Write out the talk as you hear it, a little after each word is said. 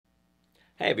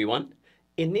Hey everyone,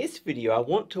 in this video I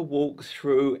want to walk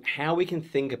through how we can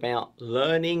think about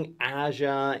learning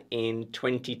Azure in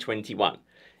 2021.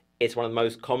 It's one of the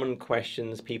most common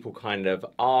questions people kind of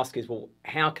ask is, well,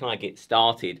 how can I get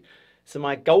started? So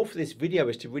my goal for this video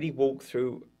is to really walk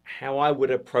through how I would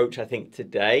approach, I think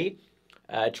today,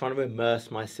 trying to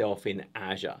immerse myself in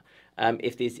Azure.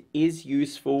 If this is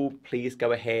useful, please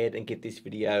go ahead and give this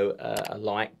video a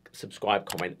like, subscribe,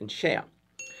 comment and share.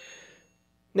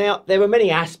 Now, there are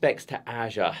many aspects to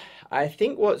Azure. I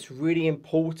think what's really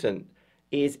important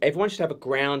is everyone should have a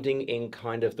grounding in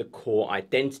kind of the core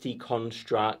identity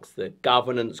constructs, the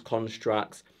governance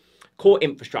constructs, core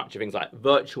infrastructure, things like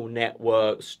virtual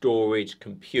network, storage,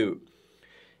 compute.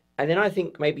 And then I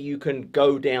think maybe you can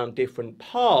go down different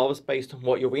paths based on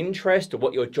what your interest or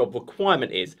what your job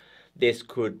requirement is. This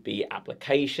could be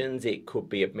applications, it could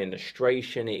be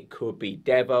administration, it could be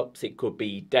DevOps, it could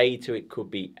be data, it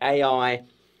could be AI.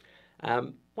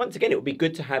 Once again, it would be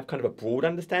good to have kind of a broad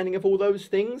understanding of all those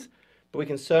things, but we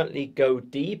can certainly go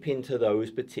deep into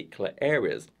those particular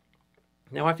areas.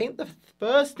 Now, I think the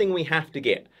first thing we have to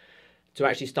get to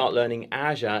actually start learning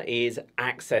Azure is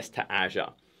access to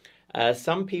Azure.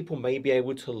 Some people may be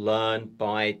able to learn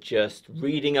by just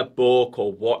reading a book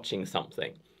or watching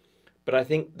something, but I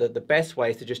think that the best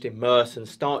way is to just immerse and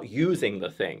start using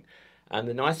the thing. And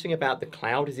the nice thing about the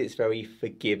cloud is it's very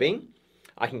forgiving.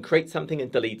 I can create something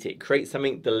and delete it, create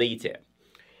something, delete it.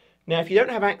 Now, if you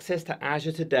don't have access to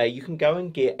Azure today, you can go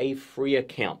and get a free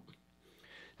account.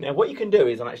 Now, what you can do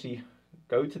is I'll actually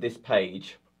go to this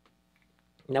page.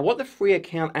 Now, what the free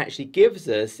account actually gives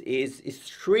us is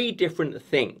three different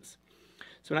things.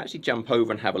 So I'll actually jump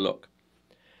over and have a look.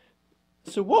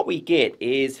 So what we get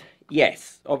is,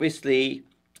 yes, obviously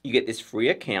you get this free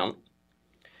account.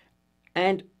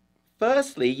 And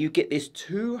firstly, you get this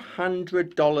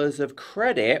 $200 of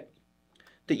credit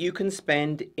that you can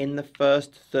spend in the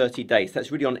first 30 days.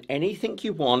 That's really on anything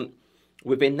you want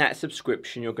within that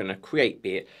subscription you're going to create,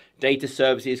 be it data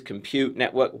services, compute,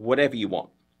 network, whatever you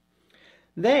want.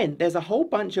 Then there's a whole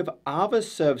bunch of other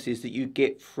services that you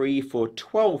get free for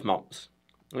 12 months.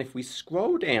 And if we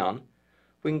scroll down,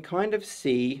 we can kind of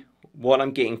see what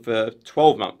I'm getting for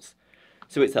 12 months.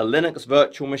 So it's a Linux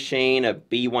virtual machine, a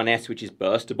B1S, which is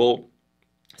burstable,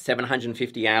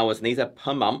 750 hours, and these are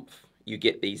per month. You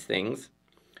get these things.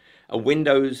 A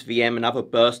Windows VM, another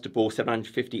burstable,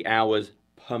 750 hours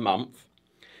per month.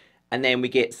 And then we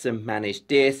get some managed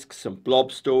disks, some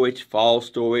blob storage, file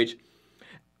storage.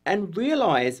 And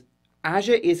realize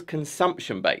Azure is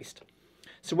consumption based.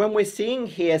 So when we're seeing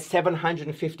here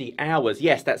 750 hours,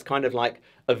 yes, that's kind of like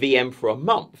a VM for a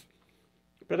month.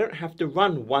 But I don't have to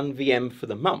run one VM for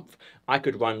the month. I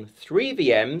could run 3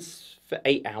 VMs for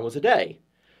 8 hours a day.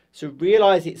 So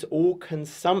realize it's all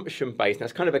consumption based.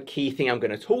 That's kind of a key thing I'm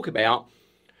going to talk about,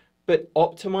 but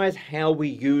optimize how we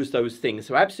use those things.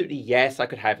 So absolutely, yes, I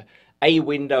could have a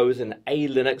Windows and a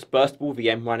Linux burstable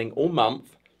VM running all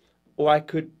month, or I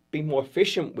could be more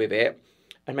efficient with it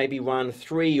and maybe run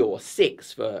 3 or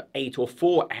 6 for 8 or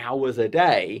 4 hours a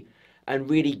day and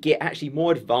really get actually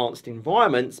more advanced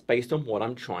environments based on what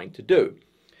I'm trying to do.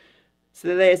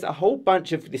 So there's a whole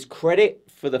bunch of this credit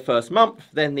for the first month,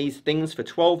 then these things for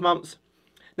 12 months.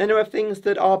 Then there are things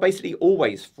that are basically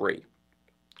always free.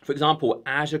 For example,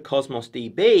 Azure Cosmos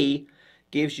DB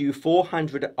gives you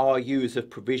 400 RUs of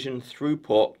provision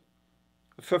throughput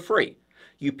for free.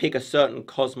 You pick a certain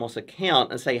Cosmos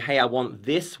account and say, hey, I want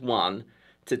this one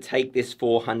to take this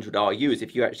 400 RUs.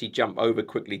 If you actually jump over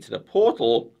quickly to the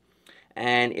portal,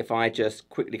 and if I just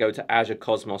quickly go to Azure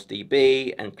Cosmos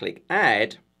DB and click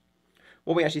add,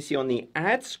 what we actually see on the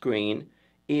add screen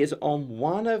is on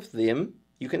one of them,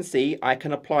 you can see I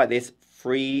can apply this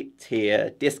free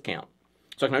tier discount.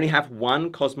 So I can only have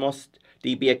one Cosmos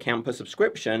DB account per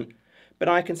subscription, but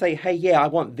I can say, hey, yeah, I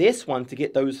want this one to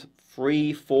get those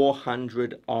free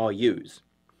 400 RUs.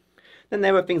 Then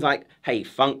there are things like, hey,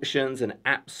 functions and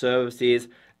app services.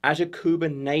 Azure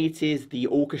Kubernetes, the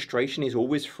orchestration is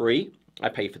always free. I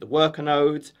pay for the worker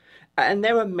nodes, and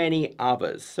there are many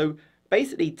others. So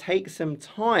basically take some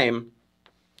time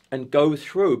and go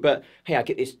through, but hey, I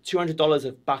get this $200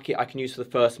 of bucket I can use for the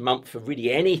first month for really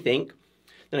anything.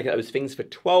 Then I get those things for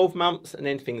 12 months and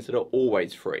then things that are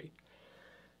always free.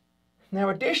 Now,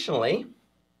 additionally,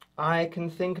 I can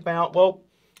think about, well,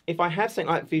 if I have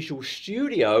something like Visual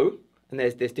Studio, and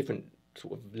there's different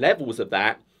sort of levels of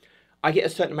that, I get a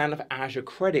certain amount of Azure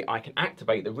credit I can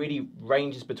activate that really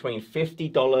ranges between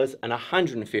 $50 and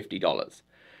 $150.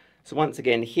 So once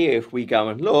again here, if we go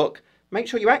and look, make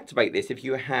sure you activate this. If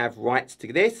you have rights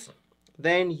to this,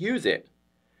 then use it.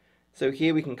 So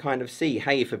here we can kind of see,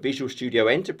 hey, for Visual Studio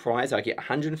Enterprise, I get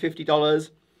 $150.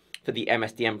 For the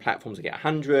MSDN platforms, I get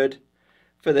 $100.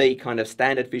 For the kind of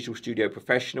standard Visual Studio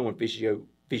Professional and Visual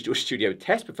Studio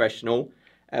Test Professional,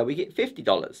 we get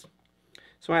 $50.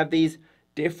 So I have these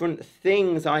different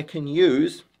things I can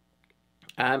use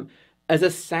as a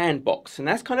sandbox. And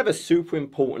that's kind of a super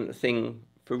important thing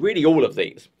for really all of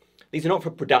these. These are not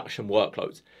for production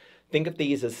workloads. Think of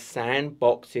these as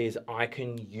sandboxes I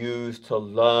can use to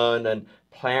learn and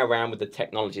play around with the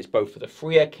technologies, both for the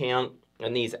free account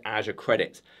and these Azure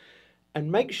credits. And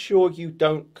make sure you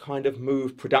don't kind of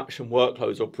move production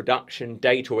workloads or production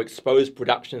data or expose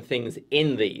production things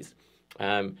in these.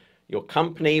 Your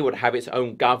company would have its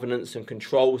own governance and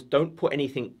controls. Don't put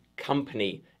anything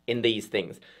company in these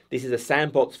things. This is a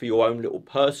sandbox for your own little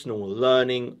personal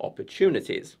learning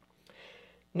opportunities.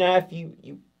 Now, if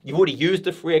you've already used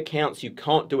the free accounts, you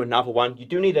can't do another one. You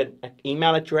do need an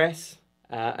email address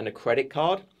and a credit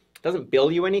card. It doesn't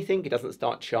bill you anything. It doesn't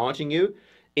start charging you.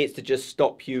 It's to just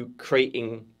stop you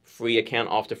creating free account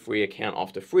after free account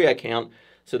after free account,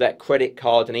 so that credit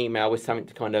card and email is something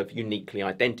to kind of uniquely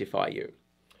identify you.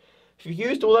 If you've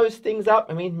used all those things up,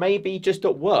 I mean, maybe just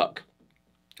at work,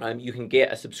 you can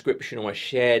get a subscription or a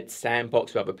shared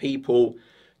sandbox with other people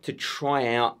to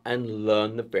try out and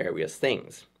learn the various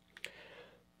things.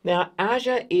 Now,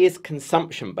 Azure is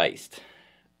consumption-based.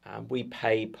 We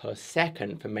pay per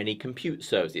second for many compute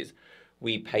services.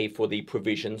 We pay for the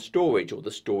provision storage or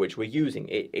the storage we're using.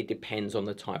 It depends on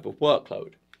the type of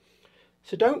workload.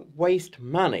 So don't waste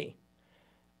money.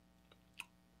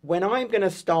 When I'm going to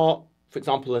start, for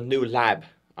example, a new lab,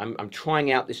 I'm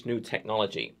trying out this new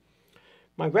technology.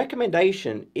 My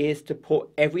recommendation is to put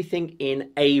everything in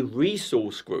a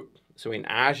resource group. So in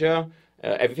Azure,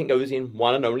 everything goes in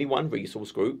one and only one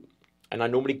resource group, and I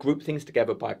normally group things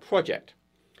together by project.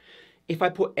 If I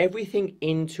put everything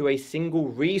into a single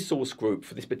resource group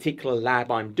for this particular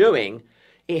lab I'm doing,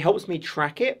 it helps me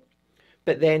track it,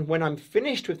 but then when I'm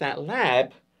finished with that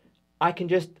lab, I can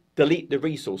just delete the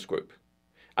resource group.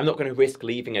 I'm not going to risk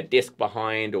leaving a disk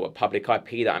behind or a public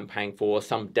IP that I'm paying for,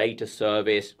 some data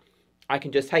service. I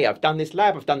can just, hey, I've done this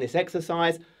lab, I've done this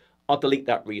exercise, I'll delete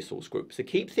that resource group. So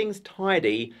keep things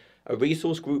tidy, a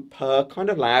resource group per kind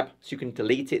of lab, so you can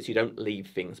delete it so you don't leave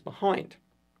things behind.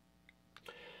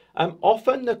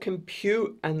 Often the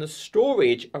compute and the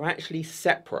storage are actually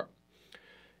separate.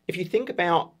 If you think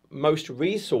about most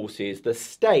resources, the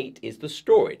state is the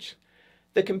storage.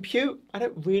 The compute, I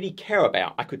don't really care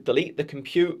about. I could delete the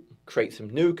compute, create some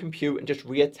new compute, and just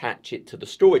reattach it to the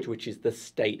storage, which is the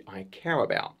state I care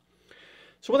about.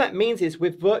 So what that means is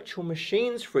with virtual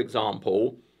machines, for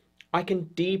example, I can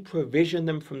deprovision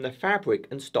them from the fabric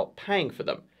and stop paying for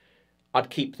them. I'd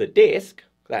keep the disk,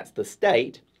 that's the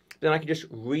state, then I can just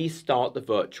restart the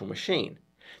virtual machine.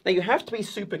 Now you have to be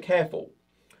super careful.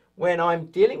 When I'm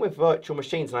dealing with virtual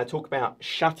machines and I talk about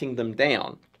shutting them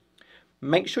down,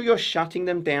 make sure you're shutting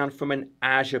them down from an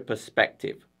Azure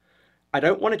perspective. I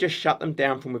don't want to just shut them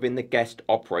down from within the guest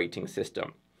operating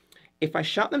system. If I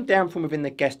shut them down from within the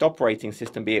guest operating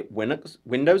system, be it Windows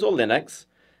or Linux,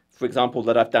 for example,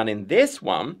 that I've done in this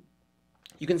one,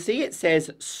 you can see it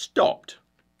says stopped,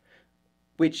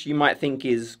 which you might think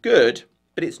is good,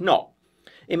 but it's not.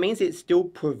 It means it's still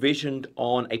provisioned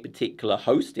on a particular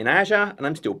host in Azure and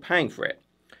I'm still paying for it.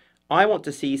 I want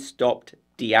to see stopped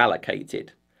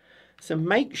deallocated. So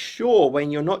make sure when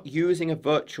you're not using a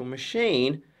virtual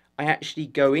machine, I actually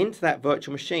go into that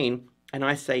virtual machine and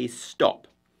I say stop.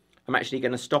 I'm actually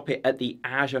going to stop it at the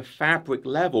Azure Fabric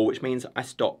level, which means I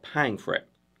stop paying for it.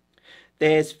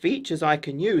 There's features I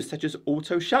can use such as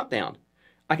auto shutdown.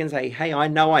 I can say, hey, I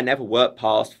know I never work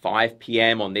past 5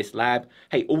 p.m. on this lab.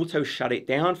 Hey, auto shut it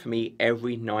down for me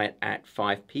every night at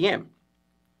 5 p.m.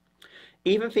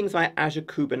 Even things like Azure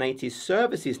Kubernetes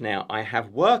services now, I have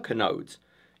worker nodes.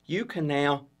 You can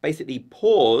now basically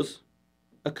pause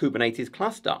a Kubernetes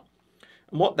cluster.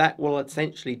 And what that will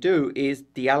essentially do is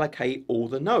deallocate all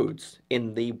the nodes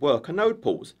in the worker node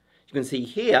pools. You can see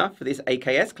here for this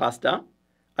AKS cluster,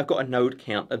 I've got a node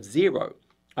count of 0.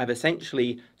 I've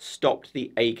essentially stopped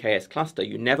the AKS cluster.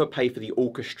 You never pay for the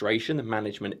orchestration and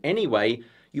management anyway,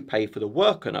 you pay for the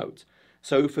worker nodes.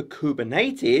 So for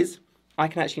Kubernetes, I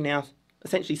can actually now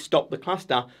essentially stop the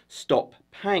cluster, stop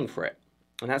paying for it.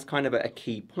 And that's kind of a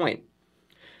key point.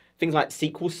 Things like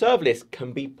SQL Serverless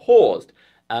can be paused.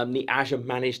 The Azure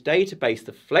Managed Database,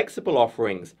 the flexible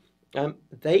offerings,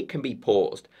 they can be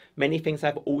paused. Many things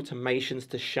have automations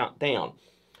to shut down.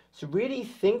 So really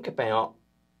think about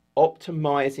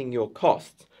optimizing your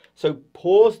costs. So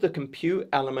pause the compute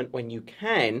element when you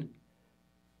can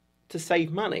to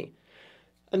save money.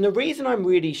 And the reason I'm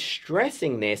really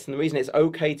stressing this and the reason it's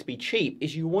okay to be cheap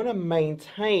is you want to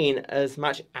maintain as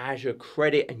much Azure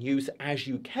credit and use as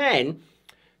you can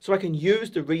so I can use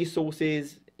the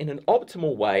resources in an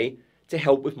optimal way to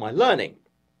help with my learning.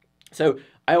 So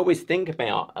I always think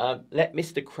about let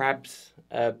Mr. Krabs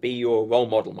be your role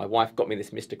model. My wife got me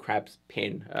this Mr. Krabs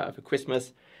pin for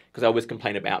Christmas because I always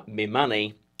complain about me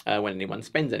money when anyone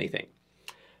spends anything.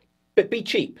 But be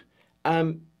cheap.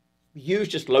 Use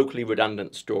just locally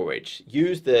redundant storage.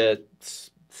 Use the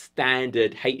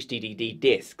standard HDD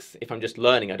disks. If I'm just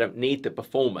learning, I don't need the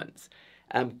performance.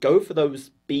 Go for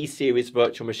those B series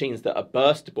virtual machines that are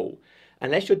burstable.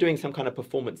 Unless you're doing some kind of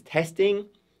performance testing,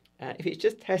 if it's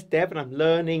just test dev and I'm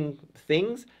learning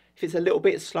things, if it's a little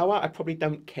bit slower, I probably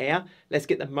don't care. Let's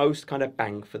get the most kind of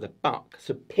bang for the buck.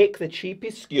 So pick the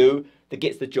cheapest SKU that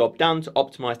gets the job done to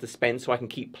optimize the spend so I can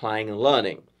keep playing and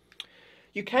learning.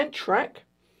 You can track,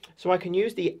 so I can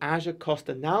use the Azure cost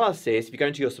analysis. If you go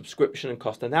into your subscription and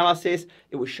cost analysis,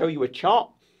 it will show you a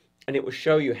chart and it will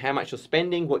show you how much you're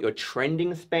spending, what your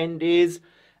trending spend is,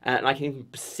 and I can even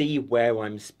see where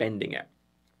I'm spending it.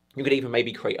 You could even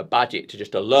maybe create a budget to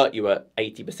just alert you at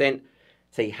 80%,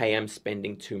 say, hey, I'm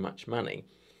spending too much money.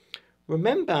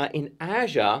 Remember, in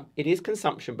Azure, it is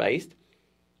consumption-based.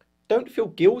 Don't feel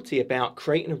guilty about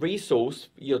creating a resource,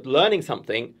 you're learning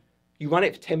something, you run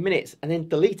it for 10 minutes and then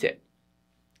delete it.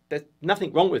 There's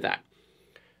nothing wrong with that.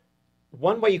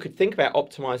 One way you could think about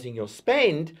optimizing your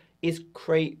spend is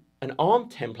create an ARM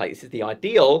template. This is the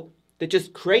ideal, that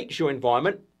just creates your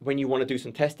environment when you want to do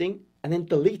some testing and then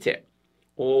delete it.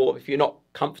 Or if you're not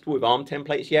comfortable with ARM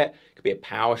templates yet, it could be a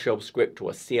PowerShell script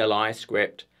or a CLI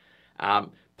script.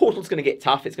 Portal's going to get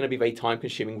tough. It's going to be very time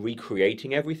consuming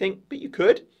recreating everything, but you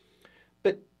could.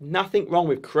 But nothing wrong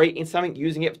with creating something,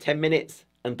 using it for 10 minutes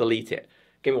and delete it.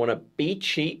 Again, we want to be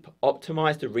cheap,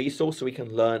 optimize the resource so we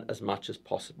can learn as much as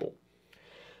possible.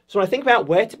 So when I think about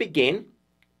where to begin,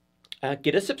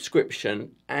 get a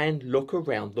subscription and look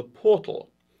around the portal.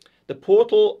 The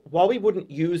portal, while we wouldn't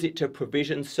use it to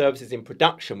provision services in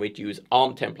production, we'd use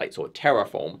ARM templates or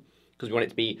Terraform because we want it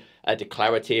to be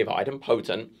declarative,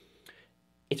 idempotent.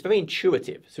 It's very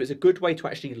intuitive, so it's a good way to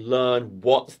actually learn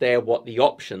what's there, what the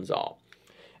options are.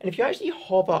 And if you actually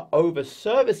hover over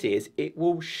services, it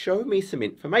will show me some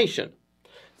information.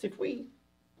 So if we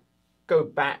go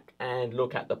back and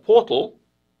look at the portal,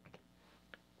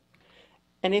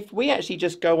 and if we actually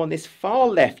just go on this far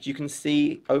left, you can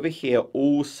see over here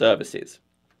all services.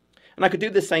 And I could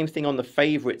do the same thing on the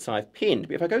favorites I've pinned,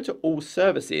 but if I go to all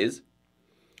services,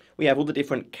 we have all the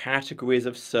different categories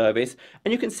of service,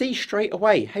 and you can see straight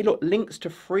away, hey look, links to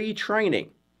free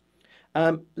training,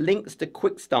 links to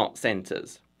quick start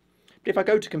centers. But if I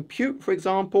go to compute, for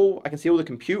example, I can see all the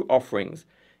compute offerings.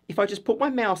 If I just put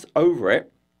my mouse over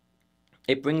it,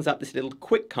 it brings up this little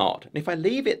quick card. And if I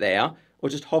leave it there, or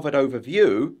just hovered over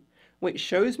view, which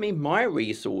shows me my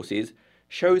resources,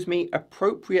 shows me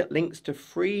appropriate links to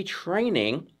free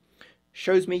training,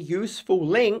 shows me useful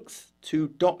links to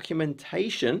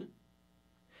documentation,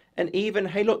 and even,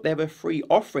 hey look, there were free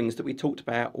offerings that we talked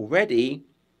about already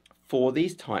for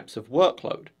these types of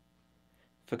workload.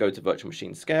 If I go to virtual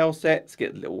machine scale sets,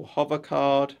 get a little hover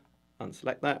card,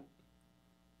 unselect that,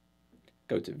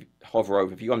 go to hover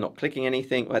over view, I'm not clicking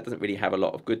anything, well, that doesn't really have a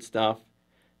lot of good stuff.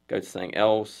 Go to something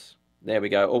else, there we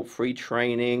go, oh, free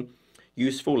training,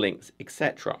 useful links,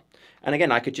 etc. And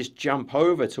again, I could just jump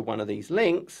over to one of these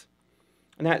links,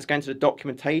 and now it's going to the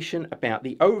documentation about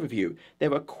the overview.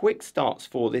 There are quick starts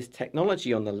for this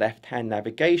technology on the left-hand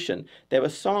navigation. There are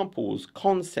samples,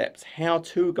 concepts,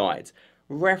 how-to guides,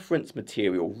 reference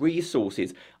material,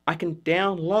 resources. I can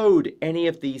download any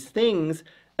of these things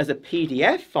as a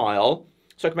PDF file,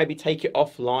 so I can maybe take it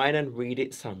offline and read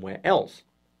it somewhere else.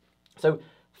 So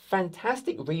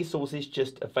fantastic resources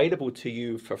just available to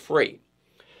you for free.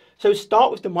 So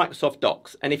start with the Microsoft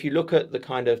Docs, and if you look at the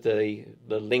kind of the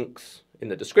links in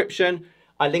the description,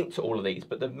 I linked to all of these,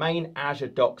 but the main Azure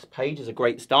Docs page is a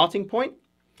great starting point.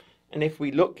 And if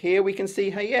we look here, we can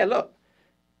see, hey, yeah, look,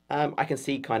 I can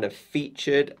see kind of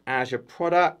featured Azure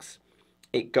products.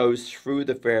 It goes through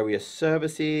the various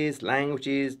services,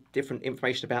 languages, different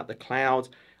information about the clouds.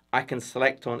 I can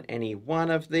select on any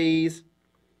one of these,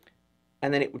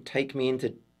 and then it would take me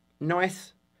into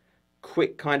nice,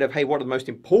 quick kind of, hey, what are the most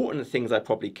important things I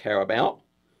probably care about?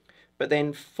 But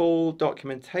then full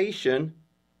documentation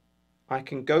I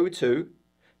can go to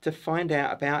find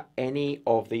out about any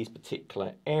of these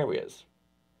particular areas.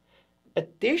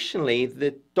 Additionally,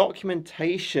 the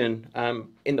documentation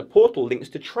in the portal links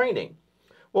to training.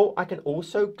 Well, I can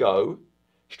also go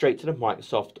straight to the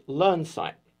Microsoft Learn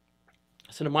site.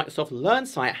 So the Microsoft Learn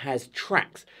site has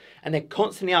tracks, And they're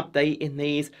constantly updating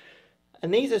these.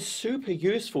 And these are super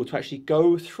useful to actually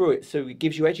go through it. So it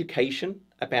gives you education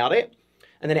about it.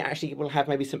 And then it actually will have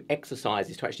maybe some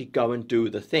exercises to actually go and do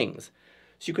the things.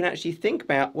 So you can actually think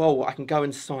about, well, I can go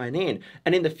and sign in.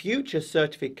 And in the future,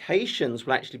 certifications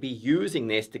will actually be using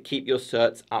this to keep your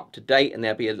certs up to date, and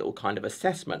there'll be a little kind of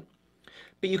assessment.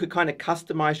 But you could kind of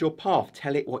customize your path,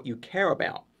 tell it what you care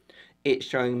about. It's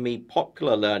showing me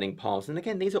popular learning paths. And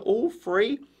again, these are all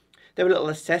free. There are little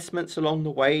assessments along the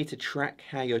way to track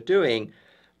how you're doing,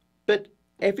 but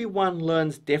everyone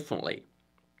learns differently.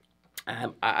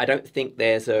 I don't think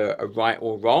there's a right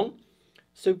or wrong.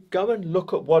 So go and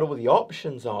look at what all the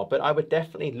options are, but I would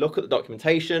definitely look at the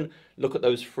documentation, look at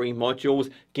those free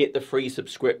modules, get the free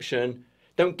subscription.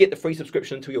 Don't get the free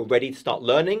subscription until you're ready to start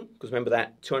learning, because remember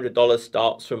that $200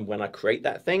 starts from when I create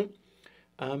that thing.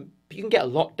 But you can get a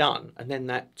lot done, and then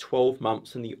that 12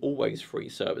 months and the always free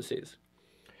services.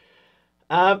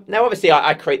 Now, obviously,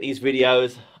 I create these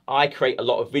videos. I create a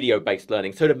lot of video-based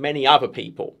learning, so do many other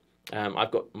people.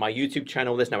 I've got my YouTube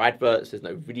channel. There's no adverts, there's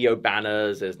no video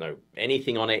banners, there's no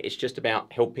anything on it. It's just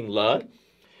about helping learn.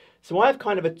 So I have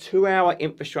kind of a 2-hour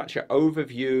infrastructure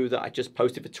overview that I just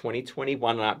posted for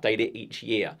 2021 and I update it each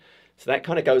year. So that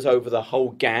kind of goes over the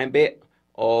whole gambit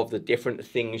of the different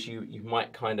things you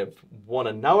might kind of want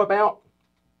to know about.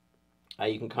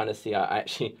 You can kind of see I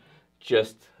actually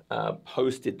just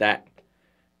posted that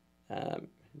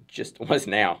just almost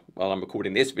now while I'm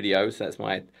recording this video. So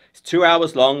it's 2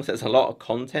 hours long, so there's a lot of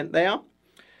content there.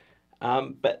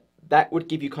 But that would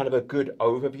give you kind of a good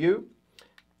overview.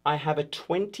 I have a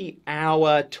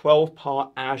 20-hour,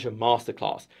 12-part Azure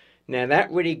masterclass. Now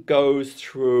that really goes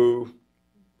through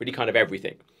really kind of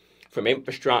everything, from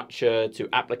infrastructure to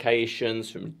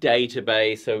applications, from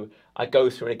database. So I go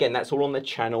through, and again, that's all on the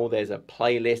channel. There's a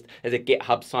playlist, there's a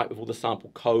GitHub site with all the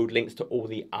sample code, links to all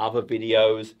the other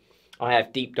videos. I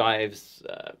have deep dives,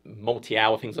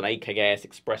 multi-hour things on AKS,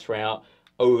 ExpressRoute,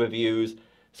 overviews,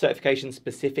 certification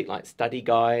specific like study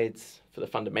guides for the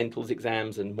fundamentals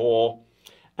exams and more.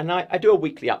 And I do a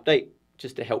weekly update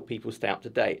just to help people stay up to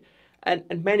date.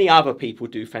 And many other people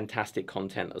do fantastic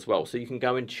content as well. So you can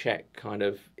go and check kind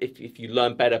of, if you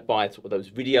learn better by sort of those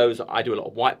videos. I do a lot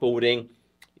of whiteboarding.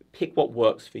 Pick what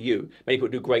works for you. Many people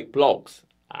do great blogs.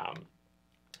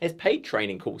 There's paid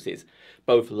training courses,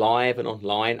 both live and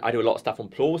online. I do a lot of stuff on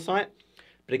Pluralsight.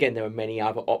 But again, there are many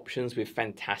other options with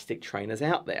fantastic trainers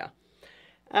out there.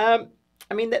 I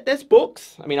mean, there's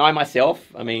books. I mean, I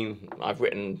myself, I've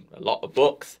written a lot of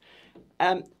books.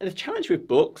 The challenge with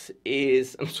books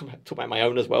is, I'm talking about my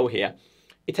own as well here,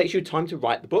 it takes you time to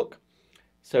write the book.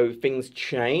 So things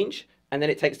change, and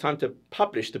then it takes time to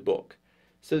publish the book.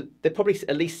 So they're probably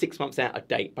at least 6 months out of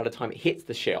date by the time it hits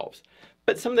the shelves.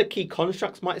 But some of the key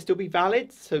constructs might still be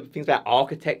valid. So things about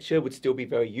architecture would still be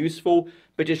very useful,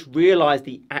 but just realize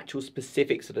the actual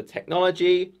specifics of the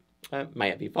technology may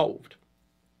have evolved.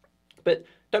 But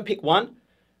don't pick one.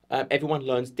 Everyone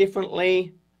learns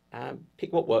differently.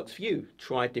 Pick what works for you.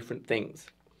 Try different things.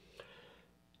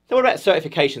 So what about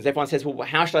certifications? Everyone says, well,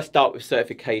 how should I start with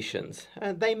certifications?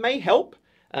 They may help.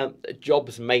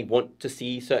 Jobs may want to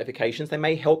see certifications. They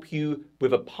may help you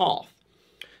with a path.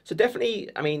 So definitely,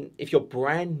 if you're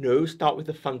brand new, start with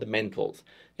the fundamentals.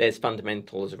 There's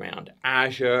fundamentals around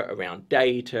Azure, around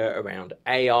data, around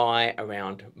AI,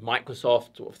 around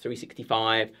Microsoft or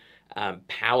 365,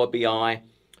 Power BI.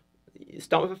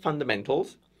 Start with the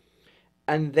fundamentals.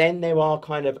 And then there are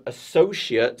kind of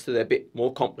associates, so they're a bit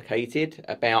more complicated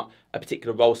about a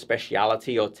particular role,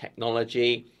 speciality or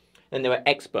technology. Then there are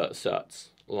expert certs,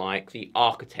 like the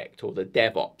architect or the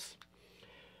DevOps.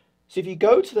 So if you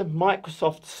go to the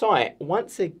Microsoft site,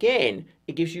 once again,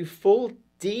 it gives you full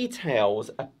details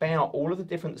about all of the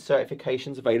different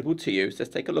certifications available to you. So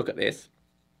let's take a look at this.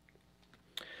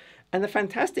 And the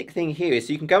fantastic thing here is,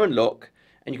 so you can go and look,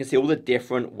 and you can see all the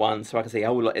different ones. So I can say,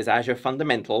 oh, look, there's Azure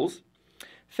Fundamentals.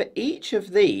 For each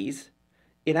of these,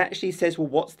 it actually says, well,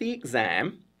 what's the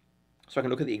exam? So I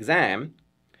can look at the exam,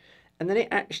 and then it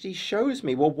actually shows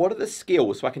me, well, what are the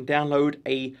skills? So I can download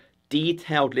a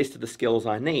detailed list of the skills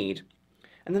I need.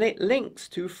 And then it links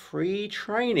to free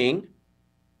training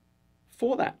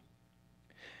for that.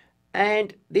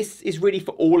 And this is really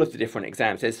for all of the different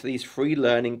exams. There's these free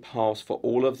learning paths for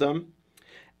all of them.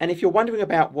 And if you're wondering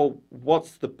about, well,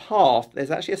 what's the path?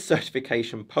 There's actually a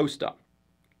certification poster.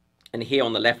 And here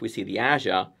on the left, we see the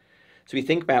Azure. So we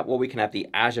think about, well, we can have the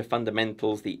Azure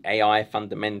Fundamentals, the AI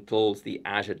Fundamentals, the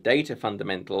Azure Data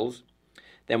Fundamentals.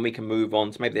 Then we can move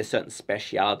on to maybe there's certain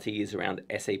specialities around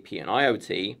SAP and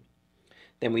IoT.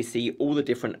 Then we see all the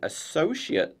different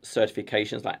associate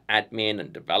certifications like admin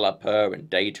and developer and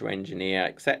data engineer,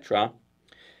 etc.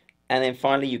 And then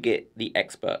finally, you get the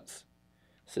experts.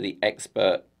 So the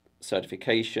expert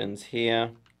certifications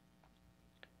here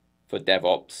for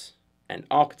DevOps and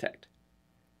architect.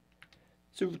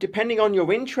 So depending on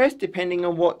your interest, depending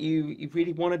on what you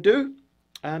really want to do,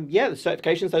 yeah, the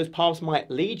certifications, those paths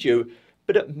might lead you,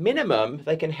 but at minimum,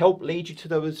 they can help lead you to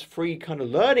those free kind of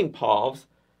learning paths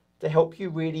to help you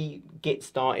really get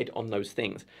started on those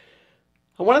things.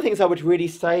 And one of the things I would really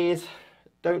say is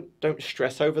don't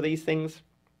stress over these things.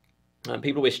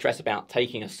 People always stress about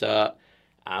taking a cert.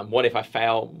 What if I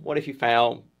fail? What if you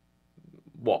fail?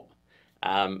 What?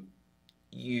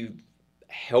 You've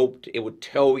helped, it would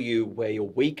tell you where you're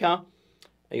weaker.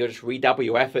 You'll just redouble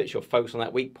your efforts, you'll focus on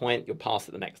that weak point, you'll pass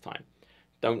it the next time.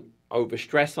 Don't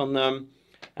overstress on them.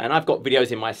 And I've got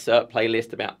videos in my cert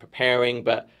playlist about preparing,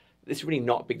 but it's really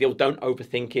not a big deal. Don't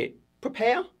overthink it.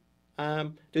 Prepare,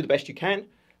 do the best you can,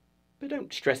 but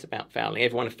don't stress about failing.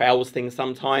 Everyone fails things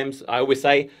sometimes. I always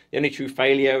say the only true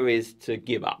failure is to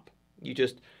give up. You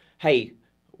just, hey,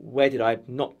 where did I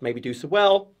not maybe do so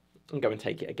well? And go and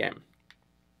take it again.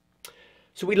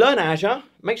 So we learn Azure.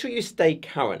 Make sure you stay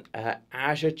current.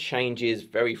 Azure changes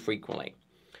very frequently.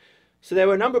 So there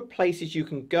are a number of places you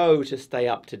can go to stay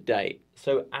up to date.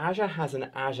 So Azure has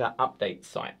an Azure update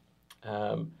site.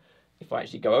 If I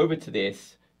actually go over to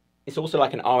this, it's also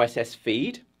like an RSS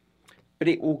feed, but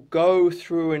it will go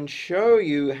through and show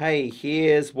you, hey,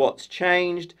 here's what's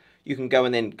changed. You can go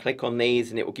and then click on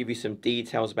these and it will give you some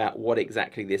details about what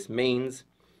exactly this means.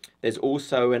 There's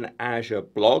also an Azure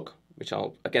blog, which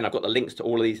I've got the links to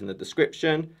all of these in the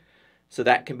description. So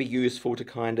that can be useful to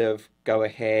kind of go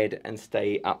ahead and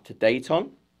stay up to date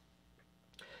on.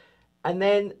 And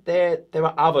then there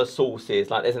are other sources,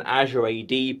 like there's an Azure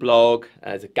AD blog,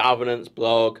 there's a governance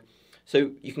blog.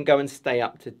 So you can go and stay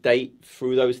up to date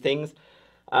through those things.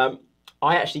 I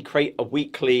actually create a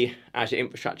weekly Azure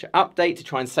infrastructure update to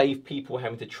try and save people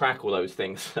having to track all those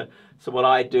things. So what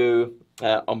I do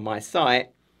on my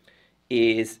site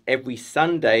is every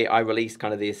Sunday I release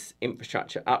kind of this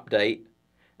infrastructure update,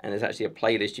 and there's actually a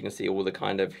playlist. You can see all the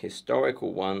kind of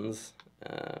historical ones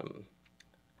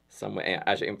somewhere,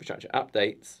 Azure infrastructure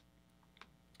updates.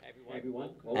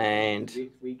 And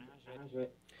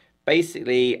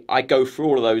basically I go through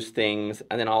all of those things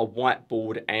and then I'll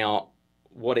whiteboard out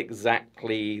what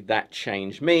exactly that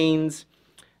change means.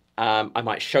 I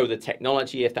might show the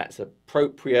technology if that's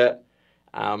appropriate.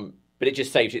 But it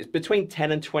just saves you. It's between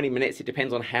 10 and 20 minutes. It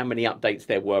depends on how many updates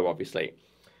there were, obviously.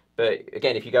 But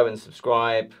again, if you go and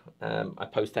subscribe, I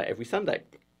post that every Sunday.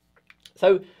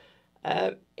 So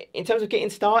in terms of getting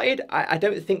started, I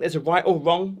don't think there's a right or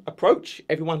wrong approach.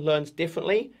 Everyone learns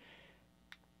differently.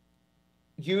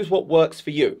 Use what works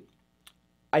for you.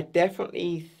 I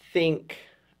definitely think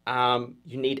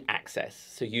you need access.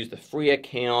 So use the free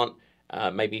account.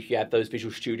 Maybe if you have those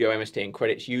Visual Studio, MST, and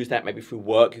credits, use that. Maybe through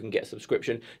work, you can get a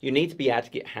subscription. You need to be able to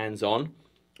get hands-on.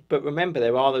 But remember,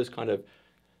 there are those kind of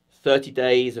 30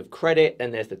 days of credit,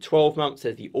 and there's the 12 months,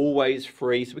 there's the always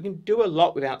free. So we can do a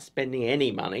lot without spending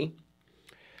any money.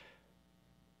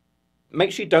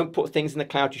 Make sure you don't put things in the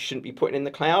cloud you shouldn't be putting in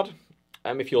the cloud.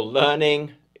 If you're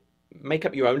learning, make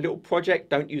up your own little project.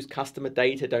 Don't use customer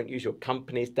data. Don't use your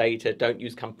company's data. Don't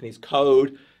use company's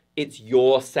code. It's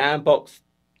your sandbox.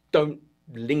 Don't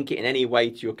link it in any way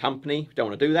to your company. Don't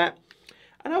want to do that.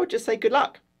 And I would just say good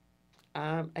luck.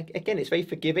 Again, it's very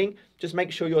forgiving. Just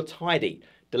make sure you're tidy.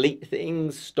 Delete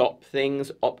things, stop things,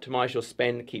 optimize your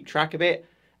spend, keep track of it.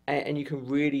 And you can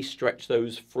really stretch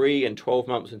those free and 12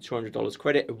 months and $200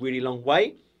 credit a really long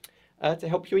way to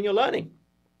help you in your learning.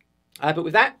 But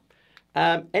with that,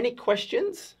 any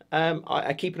questions?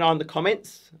 I keep an eye on the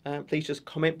comments. Please just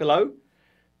comment below.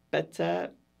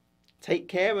 But take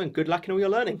care and good luck in all your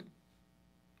learning.